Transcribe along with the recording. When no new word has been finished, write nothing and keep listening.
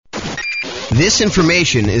This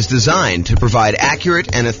information is designed to provide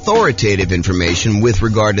accurate and authoritative information with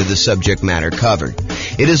regard to the subject matter covered.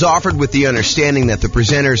 It is offered with the understanding that the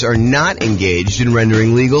presenters are not engaged in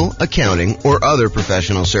rendering legal, accounting, or other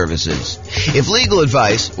professional services. If legal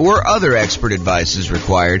advice or other expert advice is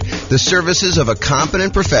required, the services of a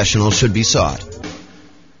competent professional should be sought.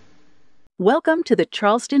 Welcome to the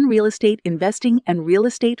Charleston Real Estate Investing and Real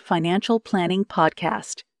Estate Financial Planning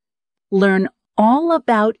Podcast. Learn all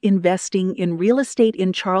about investing in real estate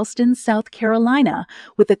in Charleston, South Carolina,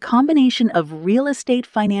 with a combination of real estate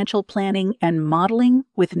financial planning and modeling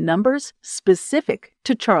with numbers specific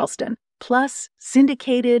to Charleston, plus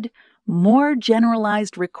syndicated, more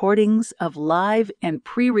generalized recordings of live and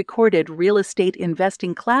pre-recorded real estate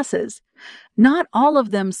investing classes, not all of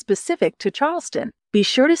them specific to Charleston. Be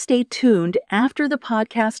sure to stay tuned after the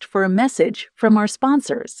podcast for a message from our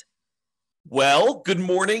sponsors. Well, good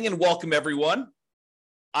morning and welcome, everyone.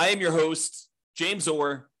 I am your host, James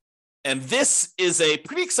Orr, and this is a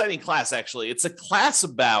pretty exciting class, actually. It's a class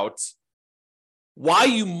about why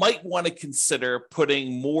you might want to consider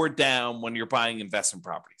putting more down when you're buying investment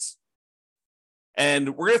properties.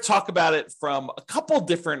 And we're going to talk about it from a couple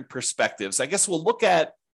different perspectives. I guess we'll look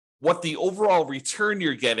at what the overall return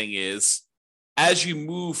you're getting is as you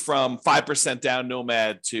move from 5% down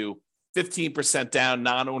Nomad to 15% down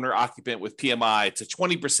non-owner occupant with PMI to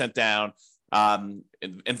 20% down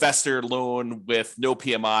investor loan with no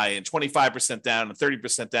PMI and 25% down and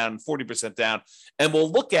 30% down and 40% down. And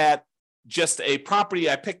we'll look at just a property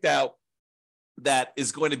I picked out that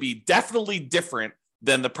is going to be definitely different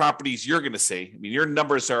than the properties you're going to see. I mean, your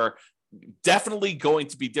numbers are definitely going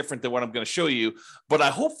to be different than what I'm going to show you, but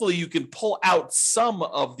hopefully you can pull out some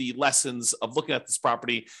of the lessons of looking at this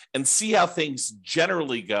property and see how things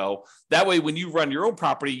generally go. That way, when you run your own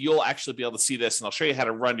property, you'll actually be able to see this, and I'll show you how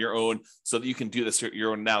to run your own so that you can do this,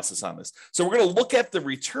 your own analysis on this. So we're going to look at the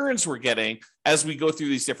returns we're getting as we go through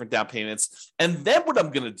these different down payments. And then what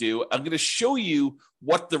I'm going to do, I'm going to show you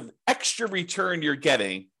what the extra return you're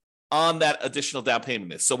getting on that additional down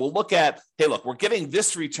payment is. So we'll look at, hey, look, we're getting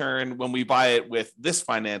this return when we buy it with this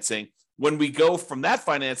financing. When we go from that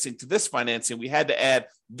financing to this financing, we had to add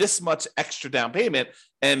this much extra down payment.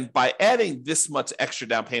 And by adding this much extra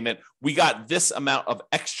down payment, we got this amount of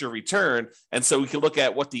extra return. And so we can look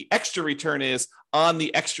at what the extra return is on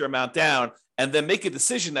the extra amount down and then make a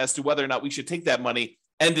decision as to whether or not we should take that money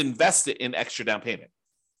and invest it in extra down payment.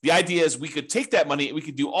 The idea is we could take that money and we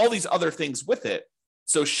could do all these other things with it.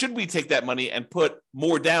 So should we take that money and put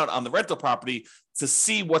more down on the rental property to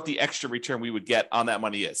see what the extra return we would get on that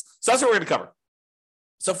money is? So that's what we're going to cover.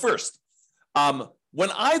 So first, when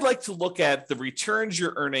I like to look at the returns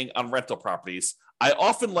you're earning on rental properties, I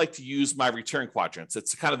often like to use my return quadrants.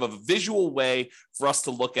 It's kind of a visual way for us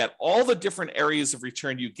to look at all the different areas of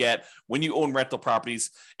return you get when you own rental properties,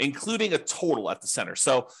 including a total at the center.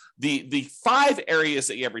 So the 5 areas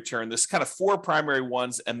that you have return, there's kind of 4 primary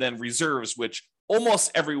ones, and then reserves, which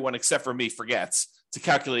almost everyone except for me forgets to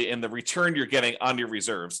calculate in the return you're getting on your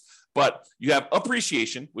reserves. But you have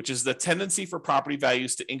appreciation, which is the tendency for property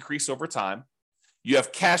values to increase over time. You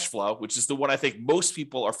have cash flow, which is the one I think most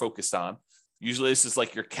people are focused on. Usually this is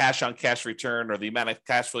like your cash on cash return or the amount of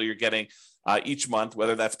cash flow you're getting each month,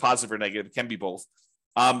 whether that's positive or negative, it can be both.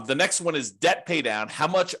 The next one is debt pay down, how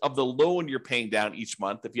much of the loan you're paying down each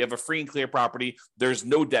month. If you have a free and clear property, there's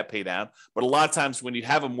no debt pay down. But a lot of times when you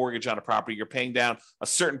have a mortgage on a property, you're paying down a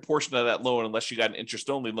certain portion of that loan unless you got an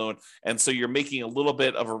interest-only loan. And so you're making a little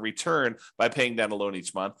bit of a return by paying down a loan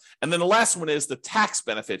each month. And then the last one is the tax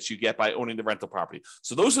benefits you get by owning the rental property.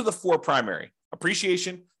 So those are the 4 primary: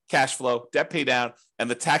 appreciation, cash flow, debt pay down, and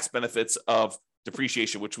the tax benefits of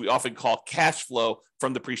depreciation, which we often call cash flow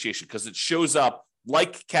from depreciation because it shows up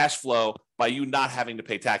like cash flow by you not having to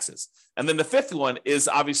pay taxes. And then the 5th one is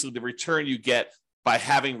obviously the return you get by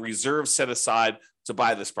having reserves set aside to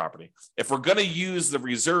buy this property. If we're going to use the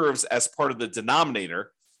reserves as part of the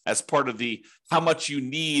denominator, as part of the how much you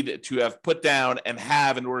need to have put down and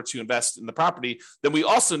have in order to invest in the property, then we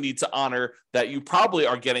also need to honor that you probably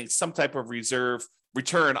are getting some type of reserve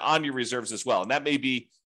return on your reserves as well. And that may be,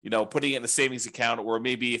 putting it in a savings account, or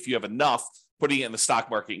maybe if you have enough, putting it in the stock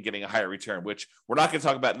market and getting a higher return, which we're not going to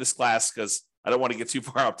talk about in this class because I don't want to get too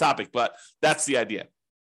far off topic, but that's the idea.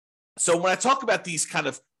 So when I talk about these kind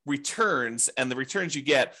of returns and the returns you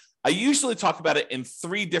get, I usually talk about it in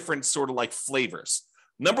 3 different sort of like flavors.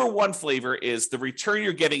 Number 1 flavor is the return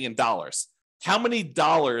you're getting in dollars. How many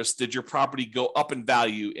dollars did your property go up in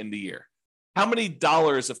value in the year? How many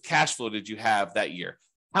dollars of cash flow did you have that year?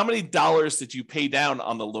 how many dollars did you pay down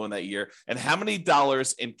on the loan that year, and how many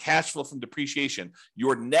dollars in cash flow from depreciation,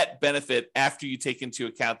 your net benefit after you take into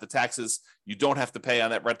account the taxes you don't have to pay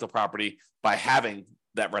on that rental property by having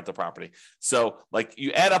that rental property. So like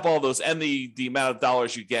you add up all those and the amount of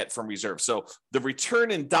dollars you get from reserves. So the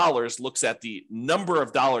return in dollars looks at the number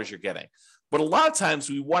of dollars you're getting. But a lot of times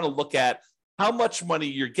we want to look at how much money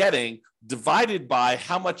you're getting divided by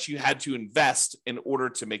how much you had to invest in order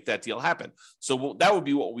to make that deal happen. So that would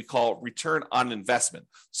be what we call return on investment.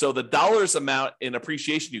 So the dollars amount in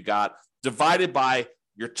appreciation you got divided by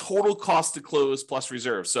your total cost to close plus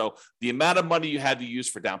reserve. So the amount of money you had to use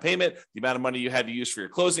for down payment, the amount of money you had to use for your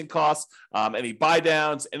closing costs, any buy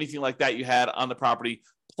downs, anything like that you had on the property,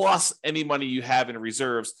 plus any money you have in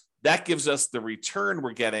reserves, that gives us the return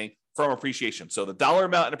we're getting from appreciation. So the dollar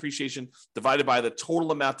amount in appreciation divided by the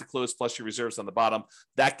total amount to close plus your reserves on the bottom,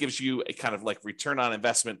 that gives you a kind of like return on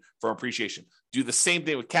investment from appreciation. Do the same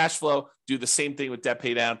thing with cash flow, do the same thing with debt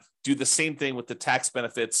pay down, do the same thing with the tax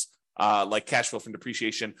benefits, like cash flow from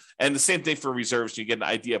depreciation, and the same thing for reserves. You get an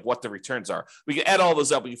idea of what the returns are. We can add all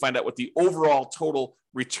those up. We can find out what the overall total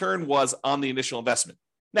return was on the initial investment.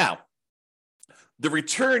 Now, the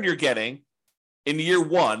return you're getting in year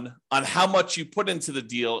one on how much you put into the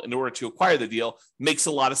deal in order to acquire the deal makes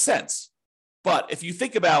a lot of sense. But if you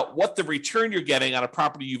think about what the return you're getting on a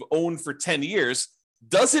property you've owned for 10 years,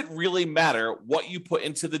 does it really matter what you put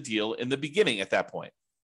into the deal in the beginning at that point?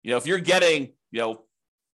 If you're getting,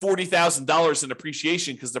 $40,000 in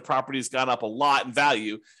appreciation because the property has gone up a lot in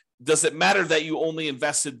value, does it matter that you only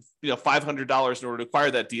invested, $500 in order to acquire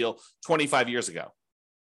that deal 25 years ago?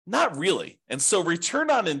 Not really. And so return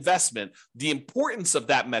on investment, the importance of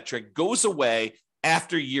that metric goes away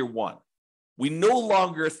after year one. We no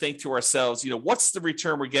longer think to ourselves, what's the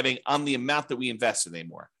return we're getting on the amount that we invested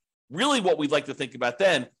anymore? Really what we'd like to think about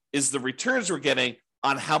then is the returns we're getting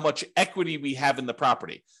on how much equity we have in the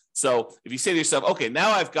property. So if you say to yourself, okay, now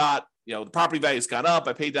I've got, the property value has gone up,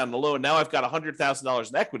 I paid down the loan, now I've got $100,000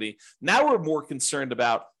 in equity. Now we're more concerned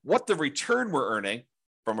about what the return we're earning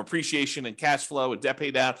from appreciation and cash flow and debt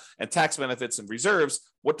pay down and tax benefits and reserves,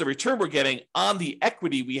 what the return we're getting on the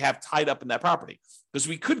equity we have tied up in that property. Because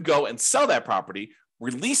we could go and sell that property,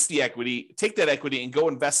 release the equity, take that equity and go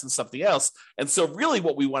invest in something else. And so really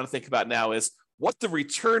what we want to think about now is what the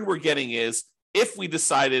return we're getting is if we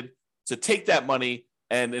decided to take that money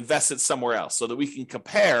and invest it somewhere else so that we can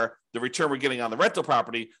compare the return we're getting on the rental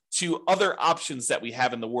property to other options that we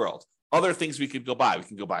have in the world. Other things we could go buy. We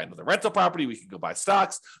can go buy another rental property. We can go buy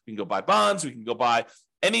stocks. We can go buy bonds. We can go buy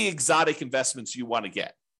any exotic investments you want to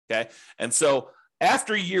get. Okay. And so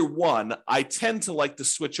after year one, I tend to like to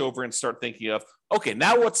switch over and start thinking of, okay,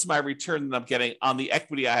 now what's my return that I'm getting on the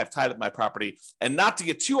equity I have tied up my property? And not to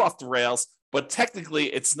get too off the rails, but technically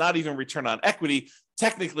it's not even return on equity.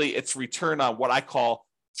 Technically it's return on what I call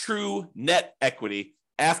true net equity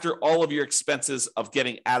after all of your expenses of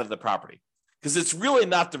getting out of the property. Because it's really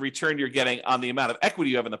not the return you're getting on the amount of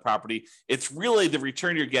equity you have in the property. It's really the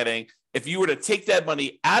return you're getting if you were to take that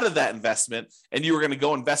money out of that investment and you were going to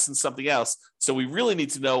go invest in something else. So we really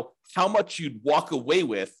need to know how much you'd walk away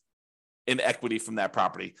with in equity from that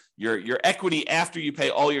property. Your equity after you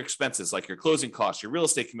pay all your expenses, like your closing costs, your real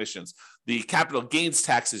estate commissions, the capital gains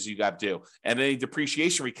taxes you got due, and any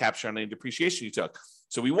depreciation recapture on any depreciation you took.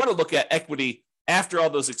 So we want to look at equity after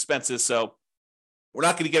all those expenses. So we're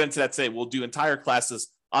not going to get into that today. We'll do entire classes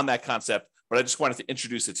on that concept, but I just wanted to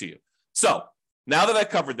introduce it to you. So now that I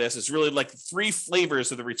covered this, it's really like three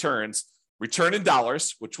flavors of the returns: return in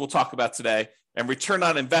dollars, which we'll talk about today, and return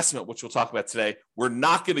on investment, which we'll talk about today. We're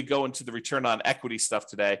not going to go into the return on equity stuff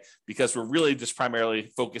today because we're really just primarily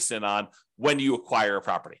focusing on when you acquire a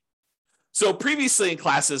property. So previously in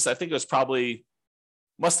classes, I think it was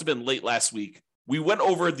must have been late last week, we went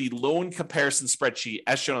over the loan comparison spreadsheet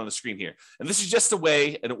as shown on the screen here. And this is just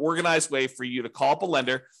an organized way for you to call up a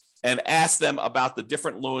lender and ask them about the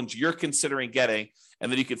different loans you're considering getting.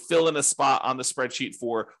 And then you can fill in a spot on the spreadsheet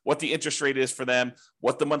for what the interest rate is for them,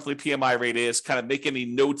 what the monthly PMI rate is, kind of make any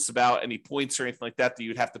notes about any points or anything like that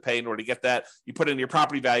you'd have to pay in order to get that. You put in your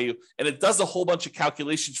property value, and it does a whole bunch of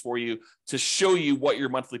calculations for you to show you what your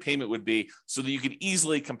monthly payment would be so that you can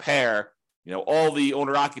easily compare all the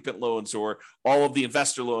owner-occupant loans or all of the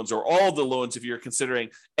investor loans or all of the loans if you're considering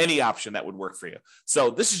any option that would work for you. So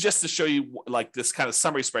this is just to show you like this kind of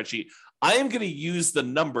summary spreadsheet. I am going to use the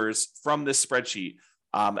numbers from this spreadsheet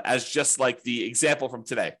as just like the example from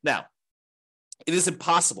today. Now, it is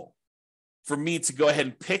impossible for me to go ahead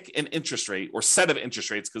and pick an interest rate or set of interest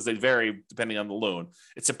rates because they vary depending on the loan.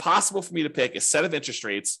 It's impossible for me to pick a set of interest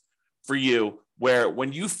rates for you where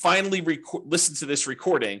when you finally listen to this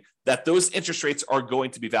recording, that those interest rates are going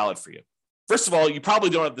to be valid for you. First of all, you probably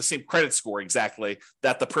don't have the same credit score exactly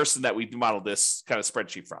that the person that we modeled this kind of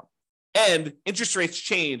spreadsheet from. And interest rates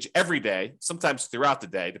change every day, sometimes throughout the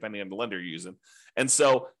day, depending on the lender you're using. And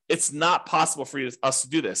so it's not possible for us to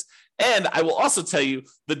do this. And I will also tell you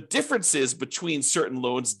the differences between certain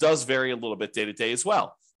loans does vary a little bit day to day as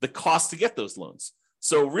well. The cost to get those loans.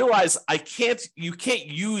 So realize you can't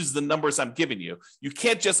use the numbers I'm giving you. You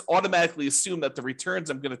can't just automatically assume that the returns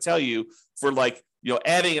I'm going to tell you for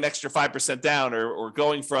adding an extra 5% down or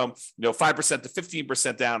going from 5% to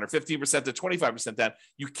 15% down or 15% to 25% down.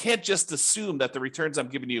 You can't just assume that the returns I'm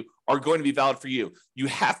giving you are going to be valid for you. You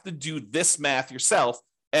have to do this math yourself.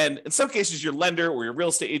 And in some cases, your lender or your real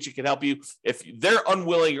estate agent can help you. If they're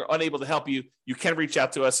unwilling or unable to help you, you can reach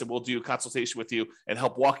out to us and we'll do a consultation with you and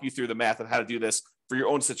help walk you through the math of how to do this for your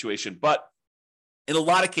own situation. But in a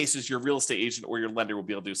lot of cases, your real estate agent or your lender will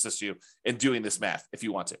be able to assist you in doing this math if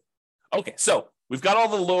you want to. Okay, so we've got all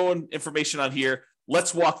the loan information on here.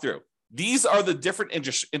 Let's walk through. These are the different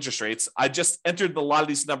interest rates. I just entered a lot of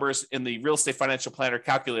these numbers in the Real Estate Financial Planner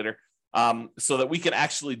calculator so that we can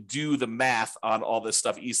actually do the math on all this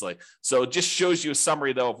stuff easily. So it just shows you a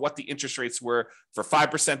summary, though, of what the interest rates were for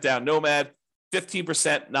 5% down Nomad,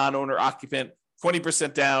 15% non-owner occupant,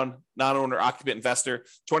 20% down non-owner occupant investor,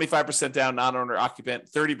 25% down non-owner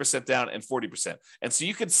occupant, 30% down, and 40%. And so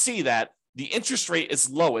you can see that the interest rate is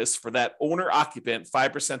lowest for that owner occupant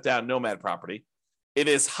 5% down Nomad property. It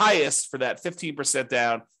is highest for that 15%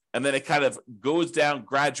 down, and then it kind of goes down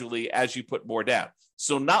gradually as you put more down.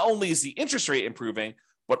 So not only is the interest rate improving,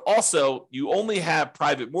 but also you only have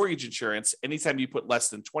private mortgage insurance anytime you put less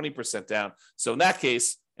than 20% down. So in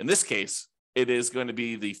this case, it is going to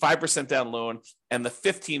be the 5% down loan and the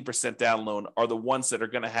 15% down loan are the ones that are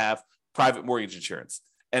going to have private mortgage insurance.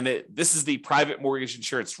 And this is the private mortgage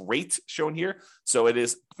insurance rate shown here. So it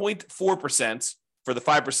is 0.4% for the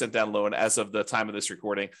 5% down loan as of the time of this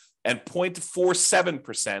recording and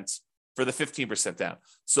 0.47% for the 15% down.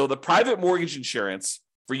 So the private mortgage insurance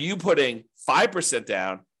for you putting 5%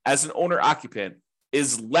 down as an owner occupant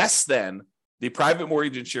is less than the private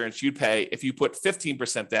mortgage insurance you'd pay if you put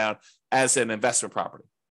 15% down as an investment property.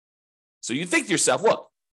 So you think to yourself, look,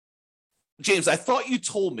 James, I thought you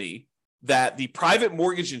told me that the private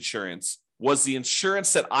mortgage insurance was the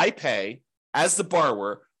insurance that I pay as the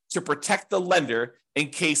borrower to protect the lender in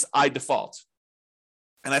case I default.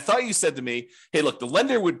 And I thought you said to me, hey, look, the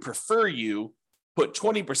lender would prefer you put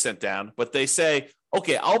 20% down, but they say,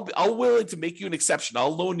 okay, I'll willing to make you an exception.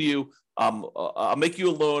 I'll loan you, I'll make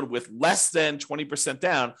you a loan with less than 20%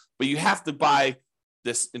 down, but you have to buy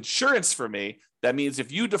this insurance for me. That means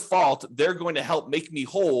if you default, they're going to help make me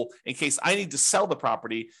whole in case I need to sell the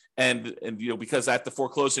property and because I have to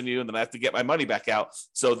foreclose on you and then I have to get my money back out.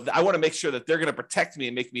 So I want to make sure that they're going to protect me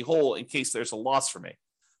and make me whole in case there's a loss for me.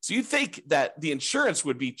 So you think that the insurance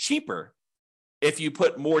would be cheaper if you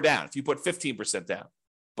put more down, if you put 15% down.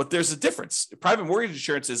 But there's a difference. Private mortgage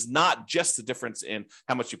insurance is not just the difference in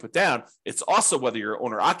how much you put down. It's also whether you're an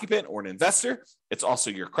owner-occupant or an investor. It's also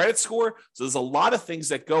your credit score. So there's a lot of things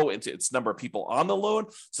that go into its number of people on the loan.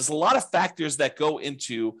 So there's a lot of factors that go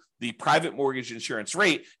into the private mortgage insurance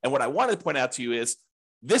rate. And what I want to point out to you is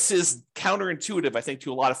this is counterintuitive, I think,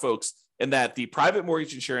 to a lot of folks in that the private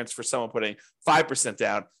mortgage insurance for someone putting 5%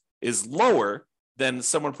 down is lower than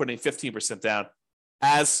someone putting 15% down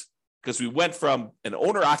because we went from an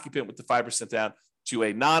owner occupant with the 5% down to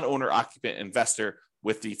a non-owner occupant investor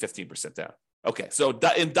with the 15% down. Okay, so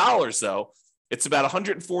in dollars, though, it's about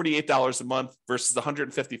 $148 a month versus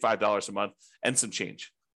 $155 a month and some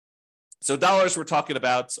change. So dollars, we're talking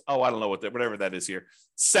about, I don't know whatever that is here,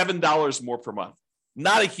 $7 more per month.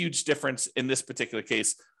 Not a huge difference in this particular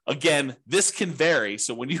case. Again, this can vary.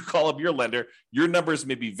 So when you call up your lender, your numbers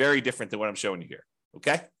may be very different than what I'm showing you here.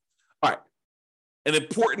 Okay? All right. An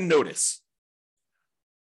important notice.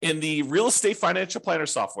 In the Real Estate Financial Planner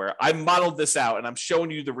software, I modeled this out and I'm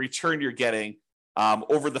showing you the return you're getting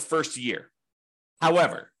over the first year.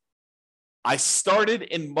 However, I started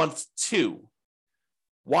in month 2.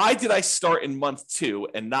 Why did I start in month 2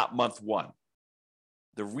 and not month 1?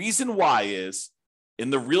 The reason why is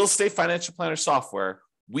in the Real Estate Financial Planner software,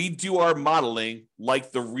 we do our modeling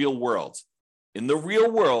like the real world. In the real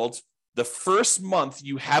world, the first month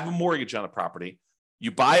you have a mortgage on a property,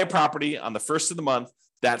 you buy a property on the first of the month,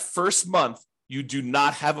 that first month you do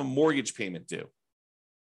not have a mortgage payment due.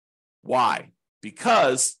 Why?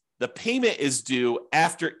 Because the payment is due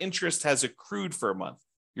after interest has accrued for a month.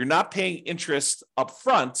 You're not paying interest up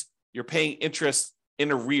front, you're paying interest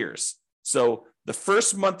in arrears. So the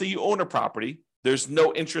first month that you own a property, there's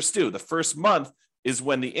no interest due. The first month is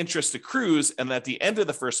when the interest accrues, and at the end of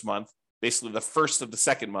the first month, basically the first of the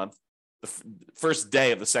second month, the first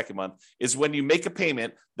day of the second month, is when you make a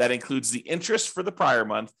payment that includes the interest for the prior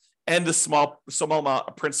month and the small amount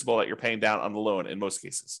of principal that you're paying down on the loan in most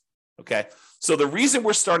cases. Okay. So the reason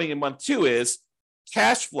we're starting in month 2 is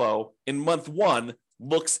cash flow in month 1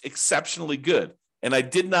 looks exceptionally good. And I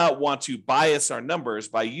did not want to bias our numbers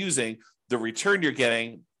by using the return you're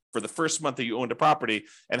getting for the first month that you owned a property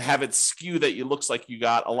and have it skew that it looks like you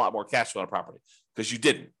got a lot more cash flow on a property, because you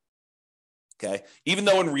didn't. Okay. Even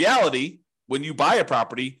though in reality, when you buy a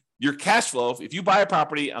property, your cash flow, if you buy a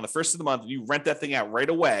property on the first of the month and you rent that thing out right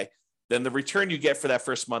away, then the return you get for that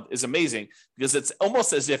first month is amazing, because it's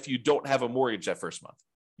almost as if you don't have a mortgage that first month.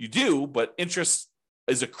 You do, but interest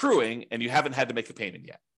is accruing and you haven't had to make a payment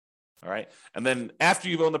yet. All right. And then after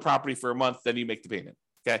you've owned the property for a month, then you make the payment.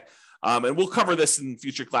 Okay. And we'll cover this in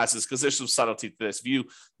future classes because there's some subtlety to this. If you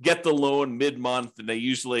get the loan mid-month and they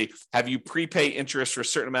usually have you prepay interest for a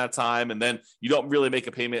certain amount of time, and then you don't really make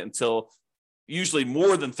a payment until usually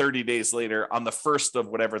more than 30 days later on the first of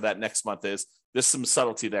whatever that next month is, there's some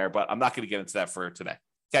subtlety there, but I'm not going to get into that for today.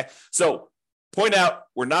 Okay. So point out,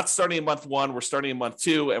 we're not starting in month 1, we're starting in month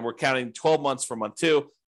 2, and we're counting 12 months for month 2.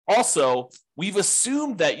 Also, we've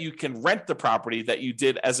assumed that you can rent the property that you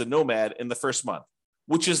did as a nomad in the first month,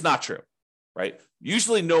 which is not true, right?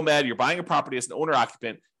 Usually nomad, you're buying a property as an owner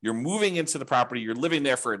occupant, you're moving into the property, you're living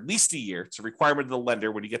there for at least a year. It's a requirement of the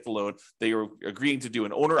lender when you get the loan that you're agreeing to do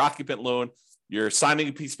an owner occupant loan. You're signing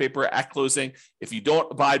a piece of paper at closing. If you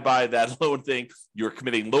don't abide by that loan thing, you're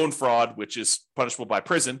committing loan fraud, which is punishable by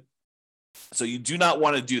prison. So you do not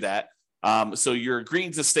want to do that. So you're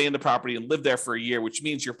agreeing to stay in the property and live there for a year, which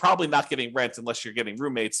means you're probably not getting rent unless you're getting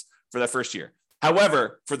roommates for that first year.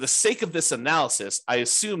 However, for the sake of this analysis, I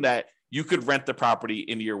assume that you could rent the property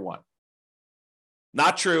in year 1.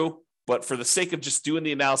 Not true, but for the sake of just doing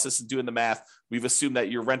the analysis and doing the math, we've assumed that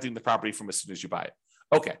you're renting the property from as soon as you buy it.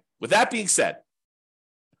 Okay, with that being said,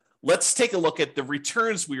 let's take a look at the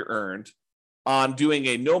returns we earned on doing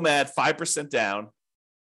a nomad 5% down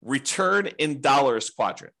return in dollars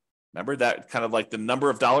quadrant. Remember that kind of like the number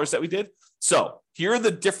of dollars that we did? So here are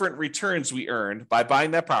the different returns we earned by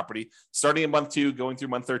buying that property, starting in month 2, going through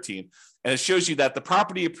month 13. And it shows you that the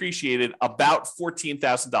property appreciated about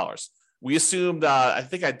 $14,000. We assumed, I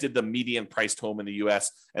think I did the median priced home in the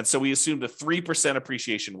US. And so we assumed a 3%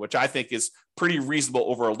 appreciation, which I think is pretty reasonable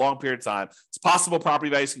over a long period of time. It's possible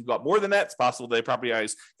property values can go up more than that. It's possible that property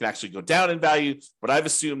values can actually go down in value. But I've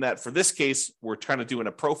assumed that for this case, we're trying to do in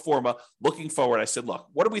a pro forma looking forward. I said, look,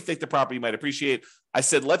 what do we think the property might appreciate? I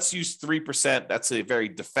said, let's use 3%. That's a very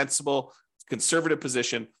defensible, conservative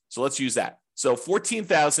position. So let's use that. So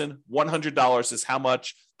 $14,100 is how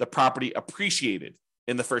much the property appreciated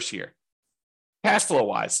in the first year. Cash flow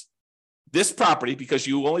wise, this property, because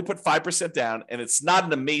you only put 5% down and it's not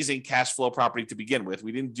an amazing cash flow property to begin with,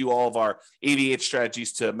 we didn't do all of our 88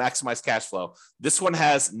 strategies to maximize cash flow. This one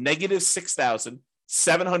has negative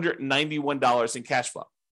 $6,791 in cash flow.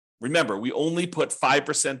 Remember, we only put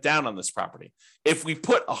 5% down on this property. If we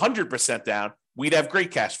put 100% down, we'd have great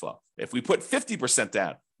cash flow. If we put 50%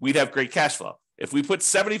 down, we'd have great cash flow. If we put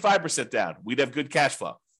 75% down, we'd have good cash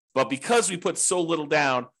flow. But because we put so little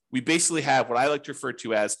down, we basically have what I like to refer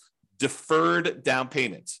to as deferred down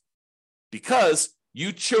payments, because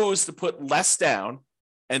you chose to put less down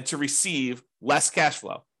and to receive less cash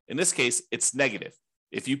flow. In this case, it's negative.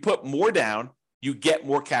 If you put more down, you get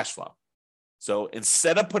more cash flow. So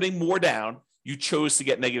instead of putting more down, you chose to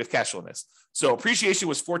get negative cash flow in this. So appreciation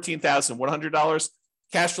was $14,100.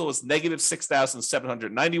 Cash flow was negative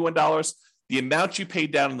 $6,791. The amount you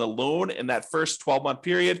paid down in the loan in that first 12-month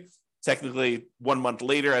period, technically 1 month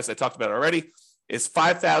later, as I talked about already, is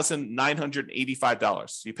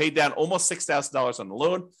 $5,985. You paid down almost $6,000 on the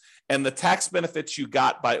loan, and the tax benefits you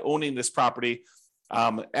got by owning this property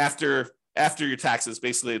after your taxes,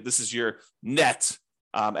 basically this is your net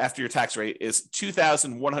after your tax rate, is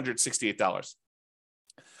 $2,168.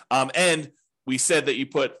 And we said that you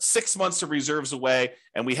put 6 months of reserves away,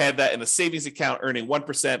 and we had that in a savings account earning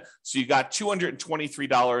 1%. So you got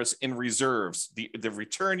 $223 in reserves, the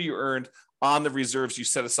return you earned on the reserves you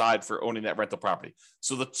set aside for owning that rental property.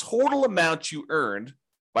 So the total amount you earned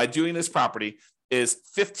by doing this property is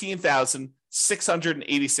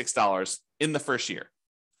 $15,686 in the first year.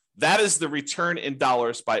 That is the return in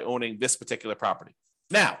dollars by owning this particular property.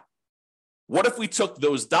 Now, what if we took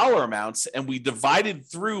those dollar amounts and we divided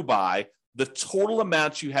through by the total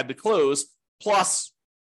amount you had to close plus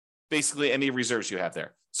basically any reserves you have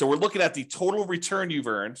there? So we're looking at the total return you've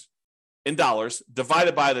earned in dollars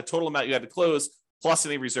divided by the total amount you had to close plus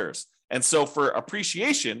any reserves. And so for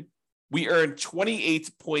appreciation, we earned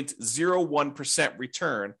 28.01%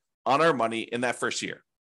 return on our money in that first year.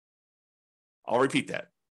 I'll repeat that.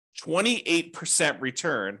 28%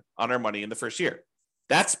 return on our money in the first year.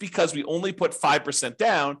 That's because we only put 5%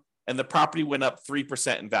 down and the property went up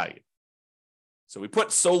 3% in value. So we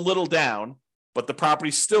put so little down, but the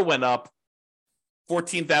property still went up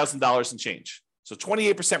 $14,000 and change. So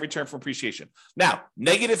 28% return from appreciation. Now,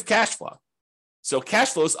 negative cash flow. So cash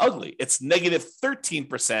flow is ugly. It's negative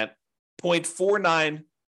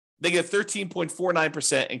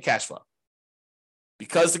 13.49% in cash flow.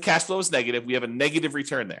 Because the cash flow is negative, we have a negative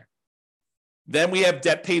return there. Then we have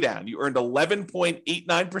debt pay down. You earned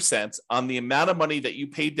 11.89% on the amount of money that you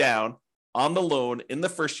paid down on the loan in the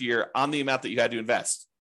first year on the amount that you had to invest.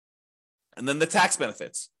 And then the tax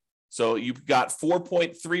benefits. So you got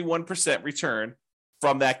 4.31% return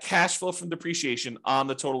from that cash flow from depreciation on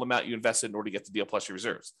the total amount you invested in order to get the deal plus your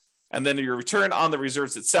reserves. And then your return on the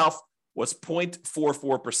reserves itself was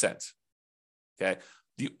 0.44%. Okay.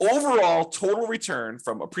 The overall total return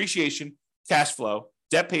from appreciation, cash flow,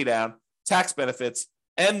 debt pay down, tax benefits,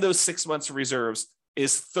 and those 6 months of reserves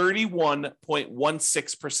is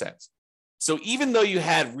 31.16%. So even though you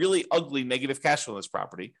had really ugly negative cash flow in this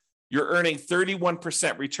property, you're earning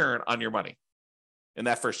 31% return on your money in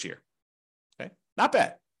that first year. Okay, not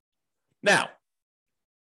bad. Now,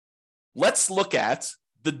 let's look at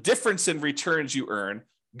the difference in returns you earn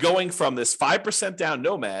going from this 5% down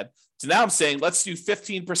nomad to now I'm saying, let's do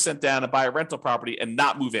 15% down and buy a rental property and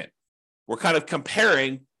not move in. We're kind of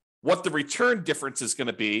comparing what the return difference is going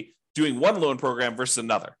to be doing one loan program versus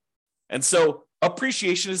another. And so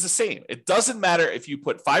appreciation is the same. It doesn't matter if you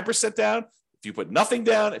put 5% down, if you put nothing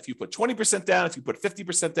down, if you put 20% down, if you put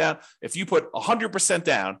 50% down, if you put 100%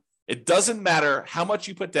 down, it doesn't matter how much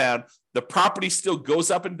you put down. The property still goes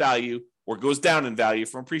up in value or goes down in value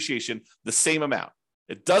from appreciation the same amount.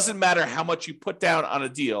 It doesn't matter how much you put down on a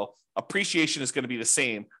deal. Appreciation is going to be the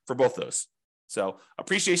same for both those. So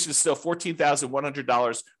appreciation is still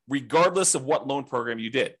 $14,100 regardless of what loan program you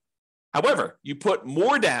did. However, you put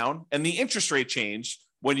more down and the interest rate changed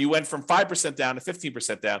when you went from 5% down to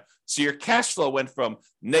 15% down. So your cash flow went from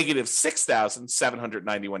negative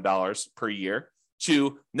 $6,791 per year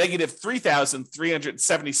to negative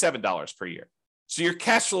 $3,377 per year. So your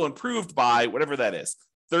cash flow improved by whatever that is,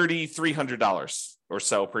 $3,300 or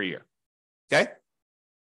so per year. Okay.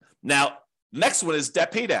 Now, next one is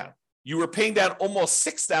debt pay down. You were paying down almost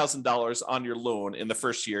 $6,000 on your loan in the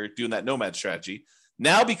first year doing that nomad strategy.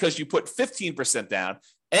 Now, because you put 15% down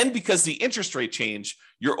and because the interest rate changed,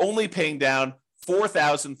 you're only paying down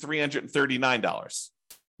 $4,339,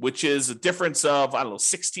 which is a difference of,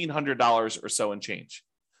 $1,600 or so and change.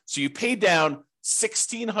 So you paid down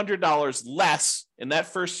 $1,600 less in that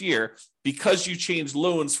first year because you changed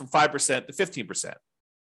loans from 5% to 15%.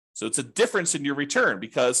 So it's a difference in your return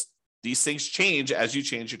because these things change as you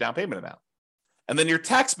change your down payment amount. And then your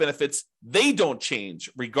tax benefits, they don't change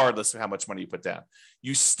regardless of how much money you put down.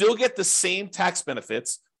 You still get the same tax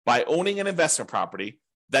benefits by owning an investment property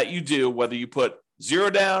that you do whether you put 0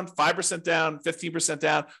 down, 5% down, 15%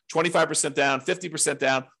 down, 25% down, 50%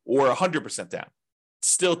 down, or 100% down.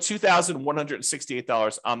 Still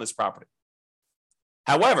 $2,168 on this property.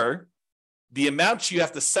 However, the amount you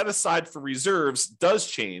have to set aside for reserves does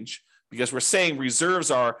change because we're saying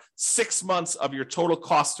reserves are 6 months of your total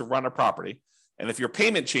cost to run a property. And if your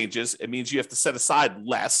payment changes, it means you have to set aside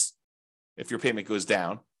less if your payment goes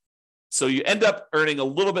down. So you end up earning a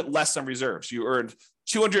little bit less on reserves. You earned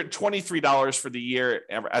 $223 for the year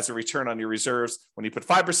as a return on your reserves when you put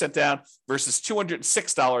 5% down versus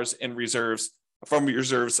 $206 in reserves from your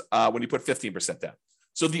reserves when you put 15% down.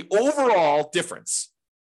 So the overall difference,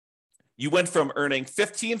 you went from earning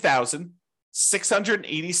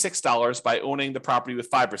 $15,686 by owning the property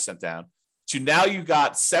with 5% down to now you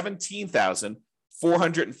got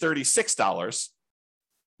 $17,436.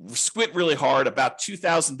 Squint really hard, about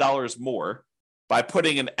 $2,000 more by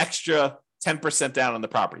putting an extra 10% down on the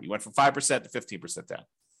property. You went from 5% to 15% down.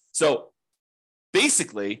 So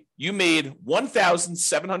basically, you made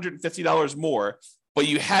 $1,750 more, but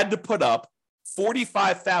you had to put up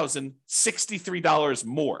 $45,063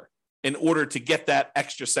 more in order to get that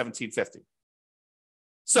extra $1,750.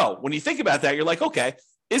 So when you think about that, you're like, okay,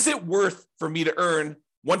 is it worth for me to earn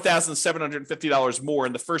 $1,750 more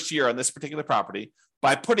in the first year on this particular property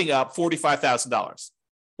by putting up $45,000?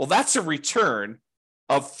 Well, that's a return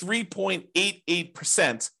of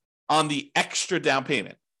 3.88% on the extra down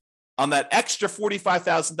payment. On that extra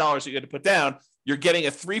 $45,000 that you had to put down, you're getting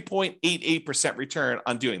a 3.88% return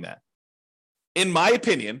on doing that. In my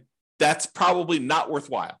opinion, that's probably not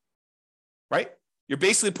worthwhile, right? You're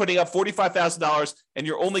basically putting up $45,000 and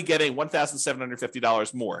you're only getting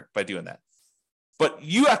 $1,750 more by doing that. But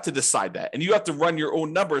you have to decide that, and you have to run your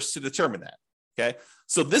own numbers to determine that. Okay.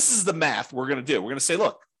 So this is the math we're going to do. We're going to say,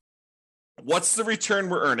 look, what's the return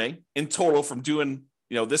we're earning in total from doing,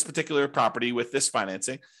 this particular property with this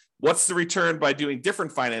financing? What's the return by doing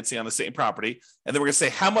different financing on the same property? And then we're going to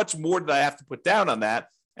say, how much more did I have to put down on that?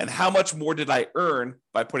 And how much more did I earn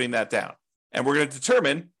by putting that down? And we're going to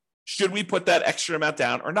determine, should we put that extra amount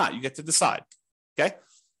down or not? You get to decide. Okay.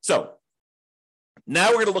 So now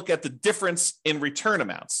we're going to look at the difference in return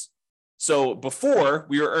amounts. So before,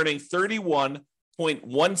 we were earning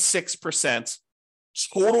 31.16%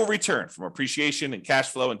 total return from appreciation and cash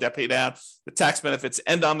flow and debt pay down, the tax benefits,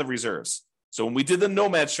 and on the reserves. So when we did the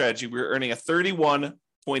Nomad strategy, we were earning a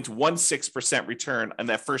 31.16% return in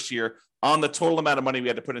that first year on the total amount of money we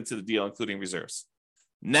had to put into the deal, including reserves.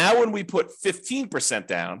 Now, when we put 15%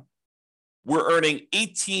 down, we're earning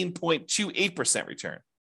 18.28% return.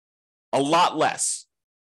 A lot less.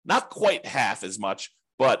 Not quite half as much,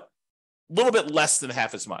 but a little bit less than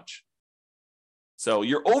half as much. So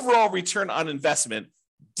your overall return on investment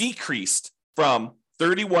decreased from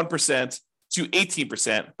 31% to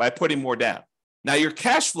 18% by putting more down. Now your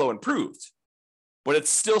cash flow improved, but it's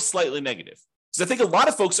still slightly negative. Because I think a lot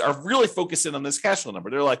of folks are really focusing on this cash flow number.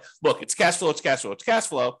 They're like, look, it's cash flow, it's cash flow, it's cash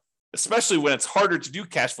flow, especially when it's harder to do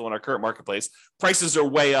cash flow in our current marketplace. Prices are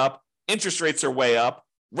way up, interest rates are way up,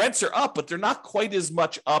 rents are up, but they're not quite as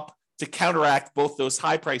much up to counteract both those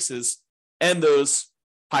high prices and those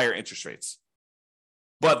higher interest rates.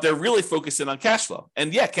 But they're really focusing on cash flow.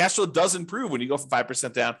 And yeah, cash flow does improve when you go from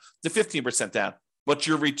 5% down to 15% down, but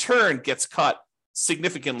your return gets cut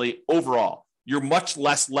significantly overall. You're much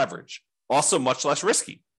less leverage, also much less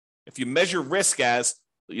risky. If you measure risk as,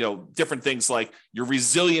 different things like your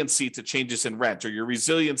resiliency to changes in rent, or your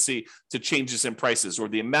resiliency to changes in prices, or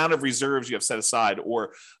the amount of reserves you have set aside,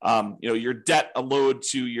 or your debt load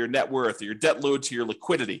to your net worth, or your debt load to your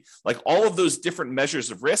liquidity, like all of those different measures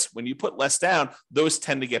of risk, when you put less down, those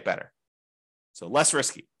tend to get better. So less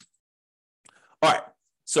risky. All right.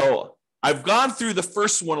 So I've gone through the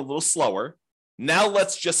first one a little slower. Now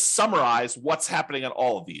let's just summarize what's happening on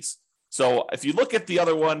all of these. So if you look at the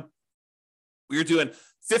other one, we were doing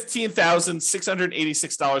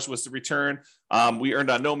 $15,686 was the return. We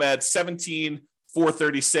earned on Nomad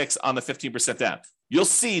 $17,436 on the 15% down. You'll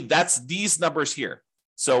see that's these numbers here.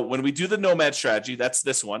 So when we do the Nomad strategy, that's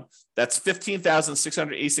this one. That's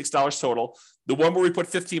 $15,686 total. The one where we put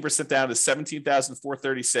 15% down is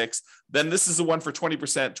 $17,436. Then this is the one for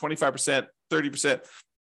 20%, 25%, 30%,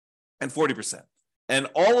 and 40%. And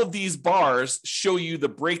all of these bars show you the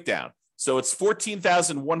breakdown. So it's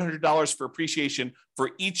 $14,100 for appreciation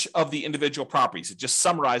for each of the individual properties. It just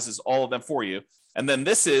summarizes all of them for you. And then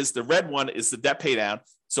this is, the red one is the debt pay down.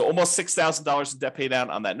 So almost $6,000 in debt pay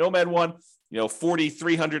down on that Nomad one,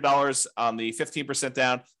 $4,300 on the 15%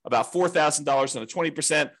 down, about $4,000 on the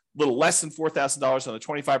 20%, a little less than $4,000 on the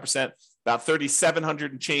 25%, about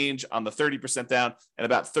 $3,700 and change on the 30% down, and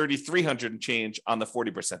about $3,300 and change on the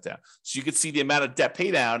 40% down. So you can see the amount of debt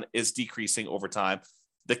pay down is decreasing over time.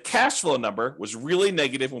 The cash flow number was really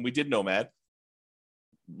negative when we did Nomad,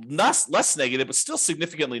 not less negative, but still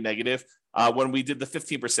significantly negative when we did the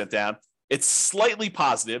 15% down. It's slightly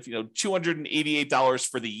positive, $288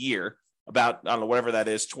 for the year, about, I don't know, whatever that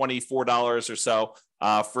is, $24 or so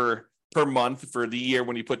per month for the year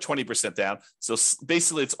when you put 20% down. So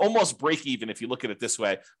basically it's almost break even if you look at it this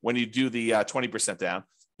way when you do the 20% down.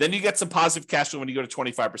 Then you get some positive cash flow when you go to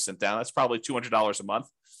 25% down. That's probably $200 a month.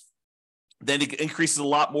 Then it increases a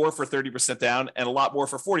lot more for 30% down and a lot more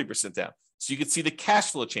for 40% down. So you can see the cash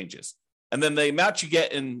flow changes. And then the amount you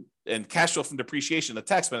get in cash flow from depreciation, the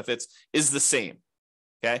tax benefits, is the same.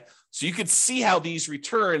 Okay. So you can see how these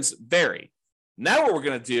returns vary. Now what we're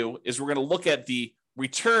going to do is we're going to look at the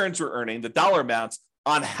returns we're earning, the dollar amounts,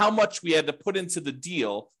 on how much we had to put into the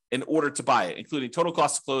deal in order to buy it, including total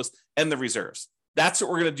cost to close and the reserves. That's what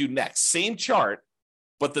we're going to do next. Same chart,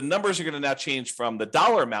 but the numbers are going to now change from the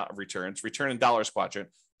dollar amount of returns, return in dollars quadrant,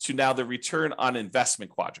 to now the return on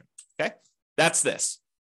investment quadrant. Okay, that's this.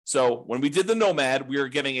 So when we did the Nomad, we were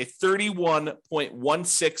getting a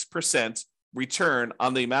 31.16% return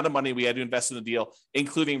on the amount of money we had to invest in the deal,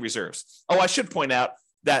 including reserves. Oh, I should point out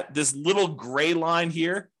that this little gray line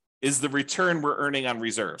here is the return we're earning on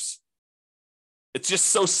reserves. It's just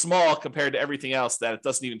so small compared to everything else that it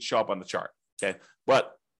doesn't even show up on the chart. Okay,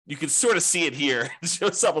 but you can sort of see it here. It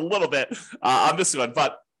shows up a little bit on this one,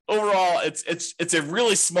 but overall, it's a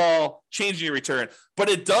really small change in your return, but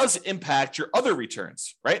it does impact your other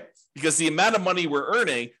returns, right? Because the amount of money we're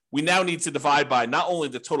earning, we now need to divide by not only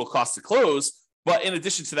the total cost to close, But in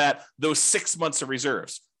addition to that, those 6 months of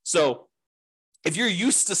reserves. So if you're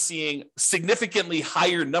used to seeing significantly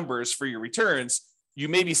higher numbers for your returns, you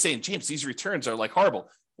may be saying, James, these returns are like horrible.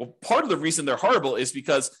 Well, part of the reason they're horrible is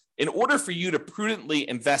because in order for you to prudently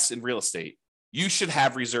invest in real estate, you should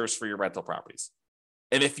have reserves for your rental properties.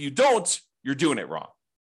 And if you don't, you're doing it wrong.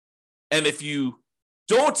 And if you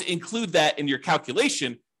don't include that in your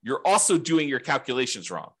calculation, you're also doing your calculations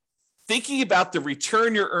wrong. Thinking about the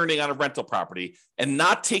return you're earning on a rental property and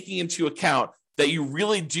not taking into account that you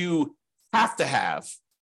really do have to have,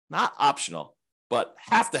 not optional, but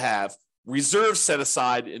have to have reserves set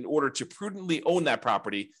aside in order to prudently own that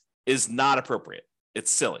property is not appropriate.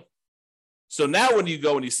 It's silly. So now when you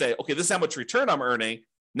go and you say, okay, this is how much return I'm earning,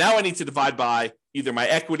 now I need to divide by either my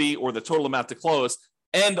equity or the total amount to close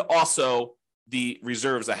and also the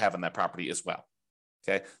reserves I have on that property as well.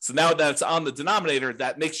 Okay, so now that it's on the denominator,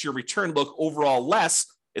 that makes your return look overall less.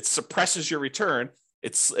 It suppresses your return.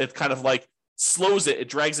 It kind of like slows it. It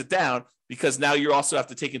drags it down because now you also have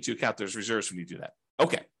to take into account those reserves when you do that.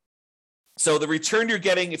 Okay, so the return you're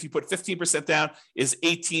getting if you put 15% down is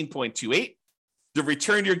 18.28. The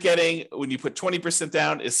return you're getting when you put 20%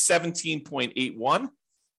 down is 17.81.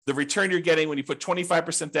 The return you're getting when you put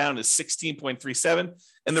 25% down is 16.37.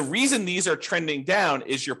 And the reason these are trending down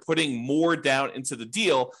is you're putting more down into the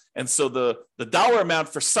deal. And so the dollar amount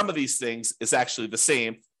for some of these things is actually the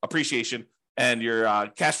same, appreciation and your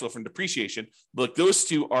cash flow from depreciation. Look, those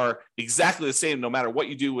two are exactly the same no matter what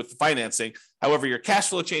you do with the financing. However, your cash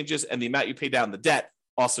flow changes and the amount you pay down the debt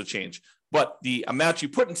also change. But the amount you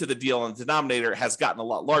put into the deal on the denominator has gotten a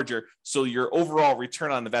lot larger. So your overall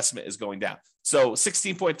return on investment is going down. So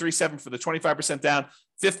 16.37 for the 25% down,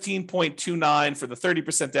 15.29 for the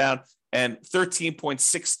 30% down, and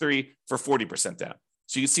 13.63 for 40% down.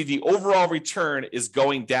 So you see the overall return is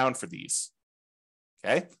going down for these.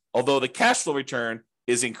 Okay. Although the cash flow return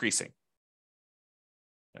is increasing.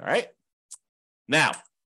 All right. Now,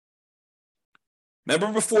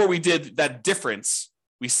 remember before we did that difference,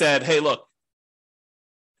 we said, hey, look,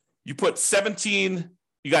 you put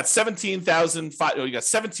you got $1,750,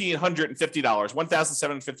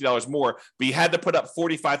 $1,750 more, but you had to put up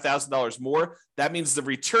 $45,000 more. That means the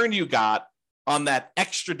return you got on that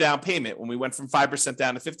extra down payment when we went from 5%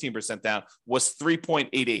 down to 15% down was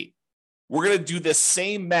 3.88. We're going to do this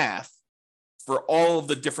same math for all of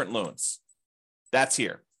the different loans. That's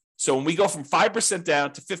here. So when we go from 5%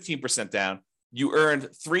 down to 15% down, you earned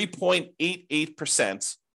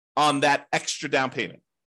 3.88% on that extra down payment.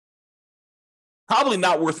 Probably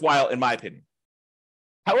not worthwhile in my opinion.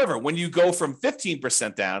 However, when you go from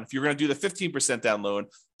 15% down, if you're going to do the 15% down loan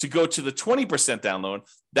to go to the 20% down loan,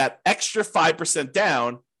 that extra 5%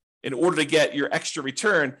 down, in order to get your extra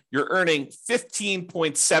return, you're earning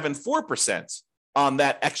 15.74% on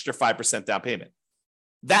that extra 5% down payment.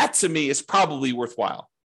 That to me is probably worthwhile.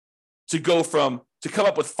 To come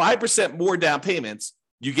up with 5% more down payments,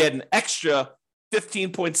 you get an extra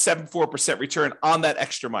 15.74% return on that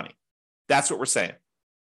extra money. That's what we're saying.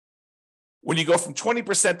 When you go from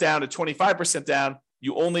 20% down to 25% down,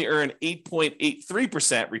 you only earn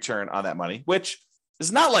 8.83% return on that money, which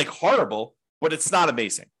is not like horrible, but it's not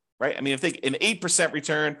amazing, right? I mean, I think an 8%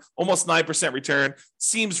 return, almost 9% return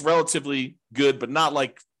seems relatively good, but not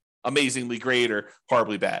like amazingly great or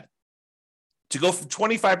horribly bad. To go from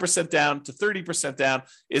 25% down to 30% down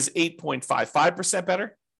is 8.55%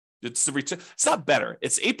 better. It's the return. It's not better.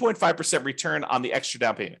 It's 8.5% return on the extra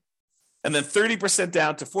down payment. And then 30%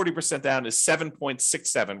 down to 40% down is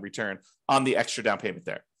 7.67 return on the extra down payment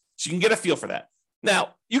there. So you can get a feel for that.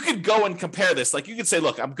 Now, you could go and compare this. Like you could say,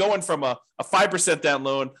 look, I'm going from a 5% down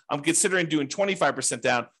loan. I'm considering doing 25%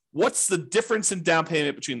 down. What's the difference in down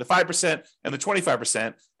payment between the 5% and the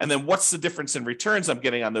 25%? And then what's the difference in returns I'm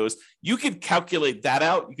getting on those? You could calculate that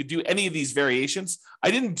out. You could do any of these variations.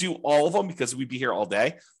 I didn't do all of them because we'd be here all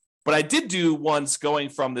day, but I did do ones going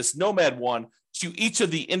from this Nomad one to each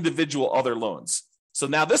of the individual other loans. So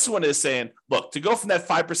now this one is saying, look, to go from that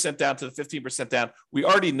 5% down to the 15% down, we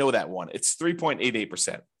already know that one. It's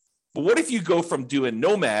 3.88%. But what if you go from doing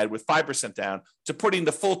Nomad with 5% down to putting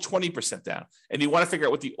the full 20% down? And you want to figure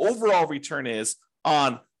out what the overall return is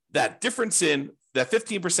on that difference in that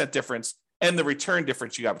 15% difference and the return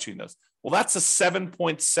difference you got between those. Well, that's a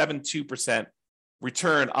 7.72%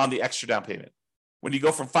 return on the extra down payment. When you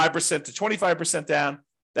go from 5% to 25% down,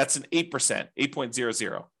 that's an 8%,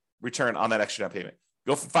 return on that extra down payment.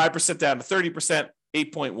 Go from 5% down to 30%,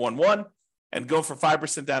 8.11, and go from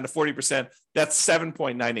 5% down to 40%, that's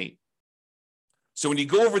 7.98. So when you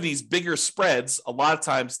go over these bigger spreads, a lot of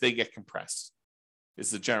times they get compressed,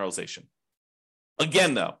 is the generalization.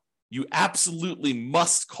 Again, though, you absolutely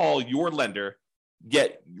must call your lender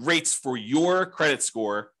get rates for your credit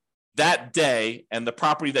score that day and the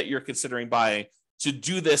property that you're considering buying to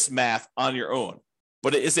do this math on your own.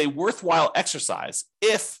 But it is a worthwhile exercise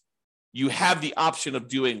if you have the option of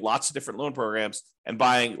doing lots of different loan programs and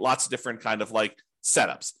buying lots of different kind of like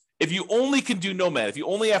setups. If you only can do Nomad, if you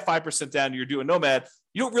only have 5% down, you're doing Nomad,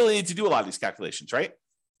 you don't really need to do a lot of these calculations, right?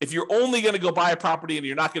 If you're only going to go buy a property and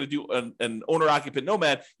you're not going to do an owner-occupant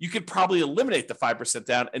Nomad, you could probably eliminate the 5%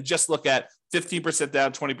 down and just look at 15%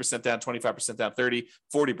 down, 20% down, 25% down, 30,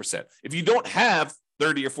 40%. If you don't have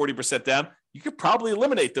 30 or 40% down, you could probably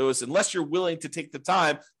eliminate those unless you're willing to take the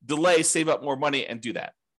time, delay, save up more money, and do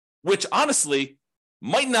that, which honestly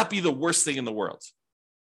might not be the worst thing in the world.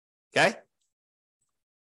 Okay?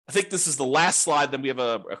 I think this is the last slide, then we have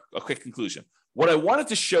a quick conclusion. What I wanted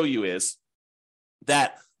to show you is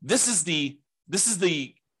that this is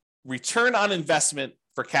the return on investment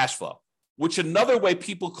for cash flow, which another way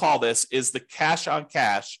people call this is the cash on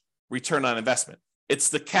cash return on investment. It's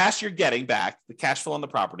the cash you're getting back, the cash flow on the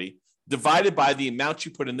property, divided by the amount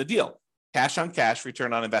you put in the deal. Cash on cash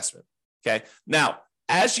return on investment. Okay. Now,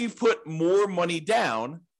 as you put more money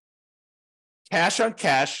down, cash on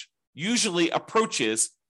cash usually approaches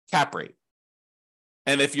cap rate.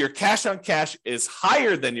 And if your cash on cash is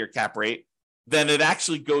higher than your cap rate, then it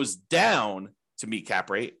actually goes down to meet cap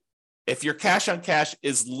rate. If your cash on cash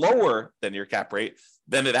is lower than your cap rate,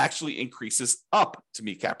 then it actually increases up to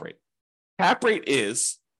meet cap rate. Cap rate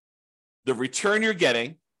is the return you're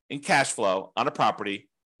getting in cash flow on a property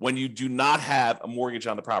when you do not have a mortgage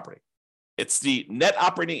on the property. It's the net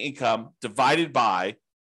operating income divided by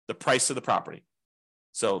the price of the property.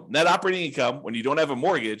 So net operating income when you don't have a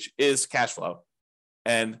mortgage is cash flow,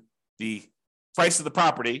 and the price of the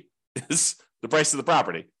property is the price of the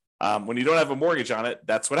property. When you don't have a mortgage on it,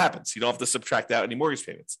 that's what happens. You don't have to subtract out any mortgage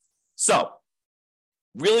payments. So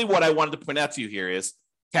really what I wanted to point out to you here is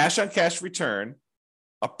cash on cash return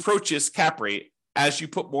approaches cap rate as you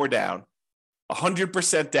put more down.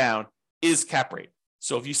 100% down is cap rate.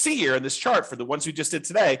 So if you see here in this chart for the ones we just did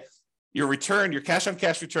today, your return, your cash on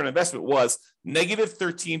cash return on investment was negative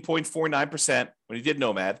 13.49% when you did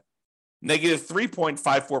Nomad, negative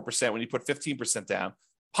 3.54% when you put 15% down,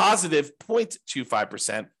 positive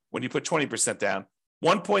 0.25% when you put 20% down,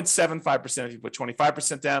 1.75% if you put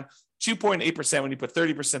 25% down, 2.8% when you put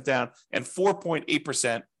 30% down, and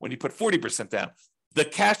 4.8% when you put 40% down. The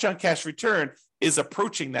cash on cash return is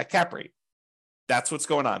approaching that cap rate. That's what's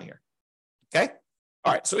going on here. Okay?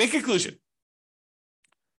 All right. So in conclusion,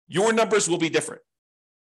 your numbers will be different.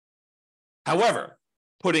 However,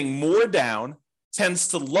 putting more down tends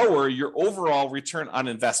to lower your overall return on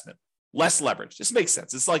investment. Less leverage. This makes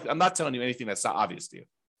sense. It's like I'm not telling you anything that's not obvious to you.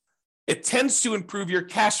 It tends to improve your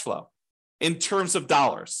cash flow in terms of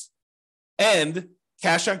dollars. And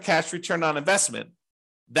cash on cash return on investment,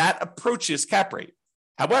 that approaches cap rate.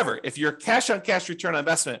 However, if your cash on cash return on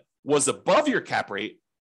investment was above your cap rate,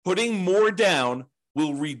 putting more down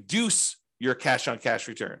will reduce your cash on cash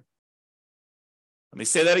return. Let me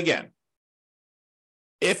say that again.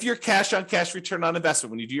 If your cash on cash return on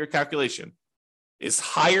investment, when you do your calculation, is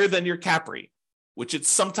higher than your cap rate, which it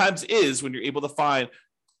sometimes is when you're able to find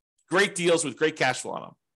great deals with great cash flow on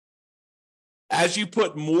them. As you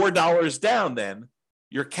put more dollars down, then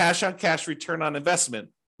your cash on cash return on investment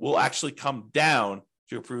will actually come down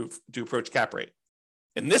to approach cap rate.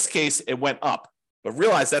 In this case, it went up, but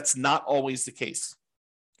realize that's not always the case.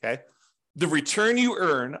 Okay. The return you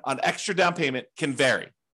earn on extra down payment can vary.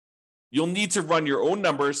 You'll need to run your own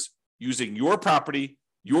numbers using your property,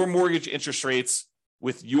 your mortgage interest rates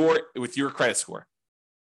with your credit score.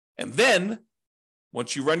 And then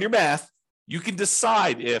once you run your math, you can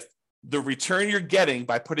decide if the return you're getting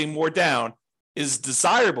by putting more down is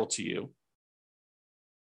desirable to you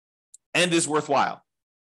and is worthwhile.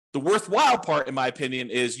 The worthwhile part, in my opinion,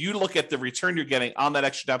 is you look at the return you're getting on that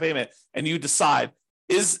extra down payment and you decide,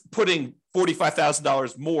 is putting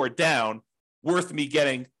 $45,000 more down worth me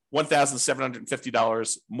getting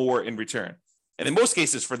 $1,750 more in return? And in most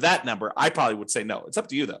cases, for that number, I probably would say no. It's up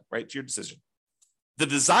to you, though, right? It's your decision. The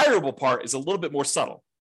desirable part is a little bit more subtle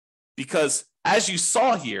because, as you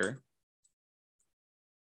saw here,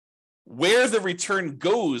 where the return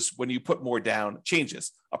goes when you put more down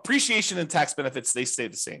changes. Appreciation and tax benefits, they stay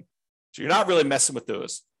the same. So you're not really messing with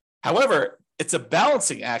those. However, it's a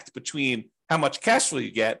balancing act between how much cash flow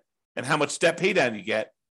you get and how much debt pay down you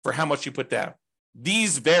get for how much you put down.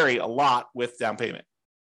 These vary a lot with down payment.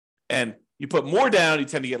 And you put more down, you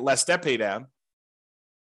tend to get less debt pay down,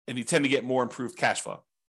 and you tend to get more improved cash flow.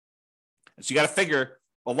 And so you got to figure,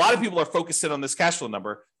 a lot of people are focused in on this cash flow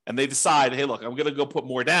number, and they decide, hey, look, I'm going to go put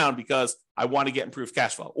more down because I want to get improved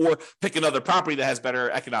cash flow, or pick another property that has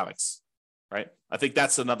better economics, right? I think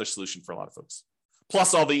that's another solution for a lot of folks.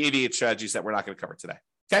 Plus all the 88 strategies that we're not going to cover today.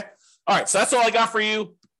 Okay. All right. So that's all I got for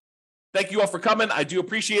you. Thank you all for coming. I do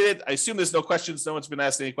appreciate it. I assume there's no questions. No one's been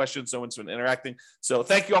asking any questions. No one's been interacting. So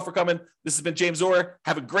thank you all for coming. This has been James Orr.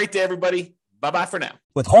 Have a great day, everybody. Bye-bye for now.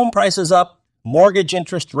 With home prices up, mortgage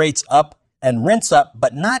interest rates up, and rents up,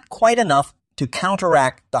 but not quite enough to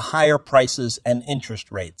counteract the higher prices and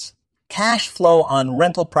interest rates. Cash flow on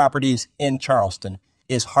rental properties in Charleston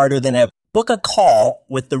is harder than ever. Book a call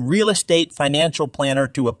with the Real Estate Financial Planner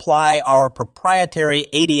to apply our proprietary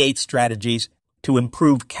 88 strategies to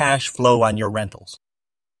improve cash flow on your rentals.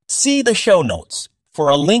 See the show notes for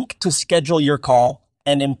a link to schedule your call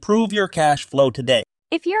and improve your cash flow today.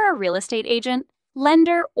 If you're a real estate agent,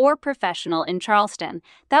 lender, or professional in Charleston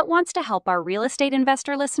that wants to help our real estate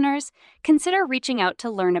investor listeners, consider reaching out to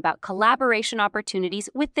learn about collaboration opportunities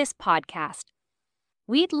with this podcast.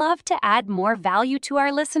 We'd love to add more value to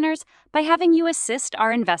our listeners by having you assist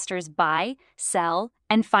our investors buy, sell,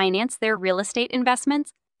 and finance their real estate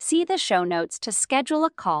investments. See the show notes to schedule a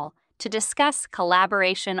call to discuss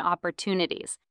collaboration opportunities.